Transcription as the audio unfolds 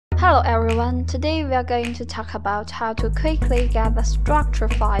Hello everyone, today we are going to talk about how to quickly get the structure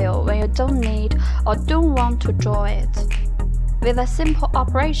file when you don't need or don't want to draw it. With a simple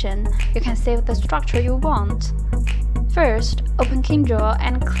operation, you can save the structure you want. First, open KingDraw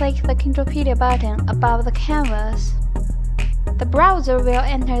and click the KingDrawpedia button above the canvas. The browser will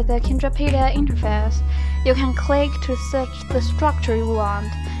enter the KingDrawpedia interface. You can click to search the structure you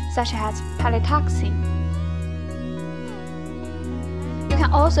want, such as paleotoxin. You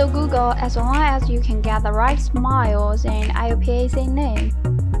can also Google as long as you can get the right smiles and IUPAC name.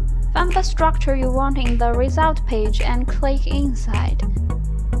 Find the structure you want in the result page and click inside.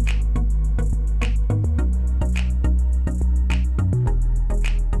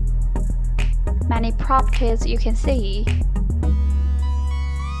 Many properties you can see.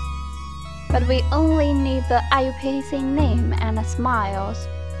 But we only need the IUPAC name and the smiles.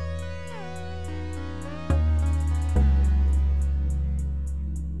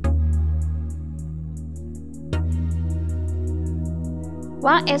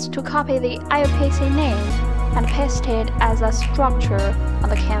 One is to copy the IUPAC name and paste it as a structure on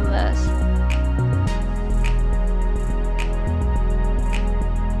the canvas.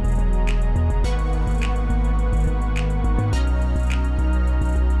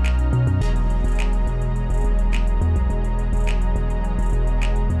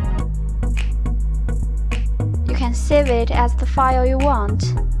 You can save it as the file you want.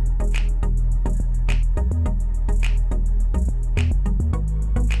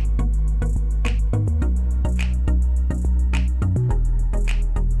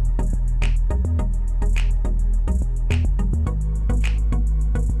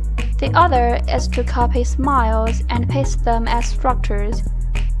 The other is to copy smiles and paste them as structures.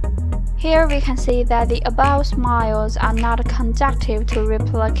 Here we can see that the above smiles are not conducive to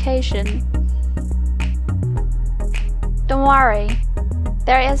replication. Don't worry,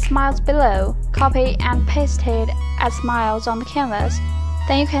 there is smiles below. Copy and paste it as smiles on the canvas.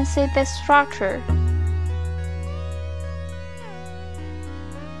 Then you can see this structure.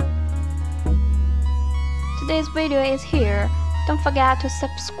 Today's video is here. Don't forget to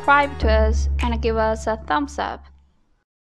subscribe to us and give us a thumbs up.